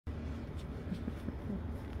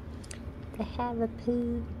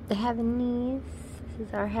the Havanese. This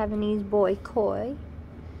is our Havanese boy, Koa.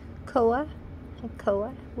 Hey,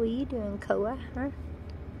 Koa. What are you doing, Koa? Huh?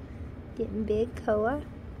 Getting big, Koa.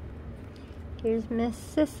 Here's Miss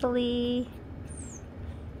Cicely.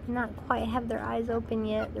 Not quite have their eyes open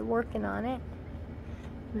yet. They're working on it.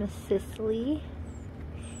 Miss Cicely.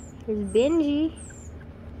 Here's Benji.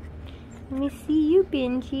 Let me see you,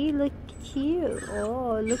 Benji. Look at you.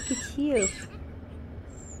 Oh, look at you.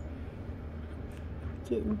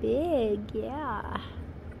 Getting big, yeah.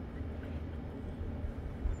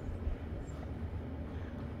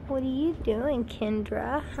 What are you doing,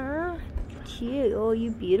 Kendra? Huh? Look at you. Oh,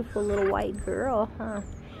 you beautiful little white girl, huh?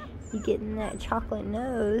 You getting that chocolate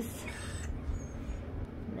nose.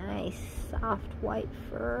 Nice, soft white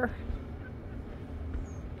fur.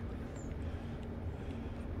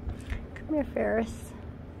 Come here, Ferris.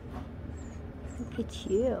 Look at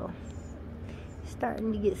you.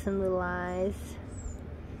 Starting to get some little eyes.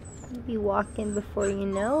 You'll be walking before you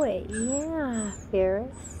know it. Yeah,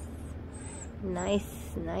 Ferris. Nice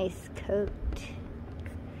coat.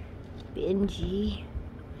 Benji.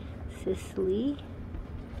 Cicely.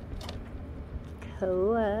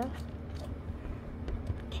 Koa.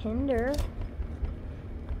 Kinder.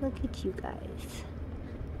 Look at you guys.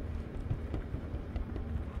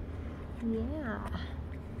 Yeah.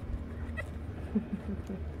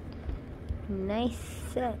 Nice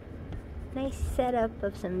setup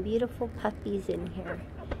of some beautiful puppies in here.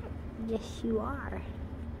 Yes, you are.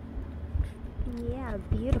 Yeah,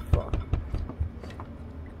 beautiful.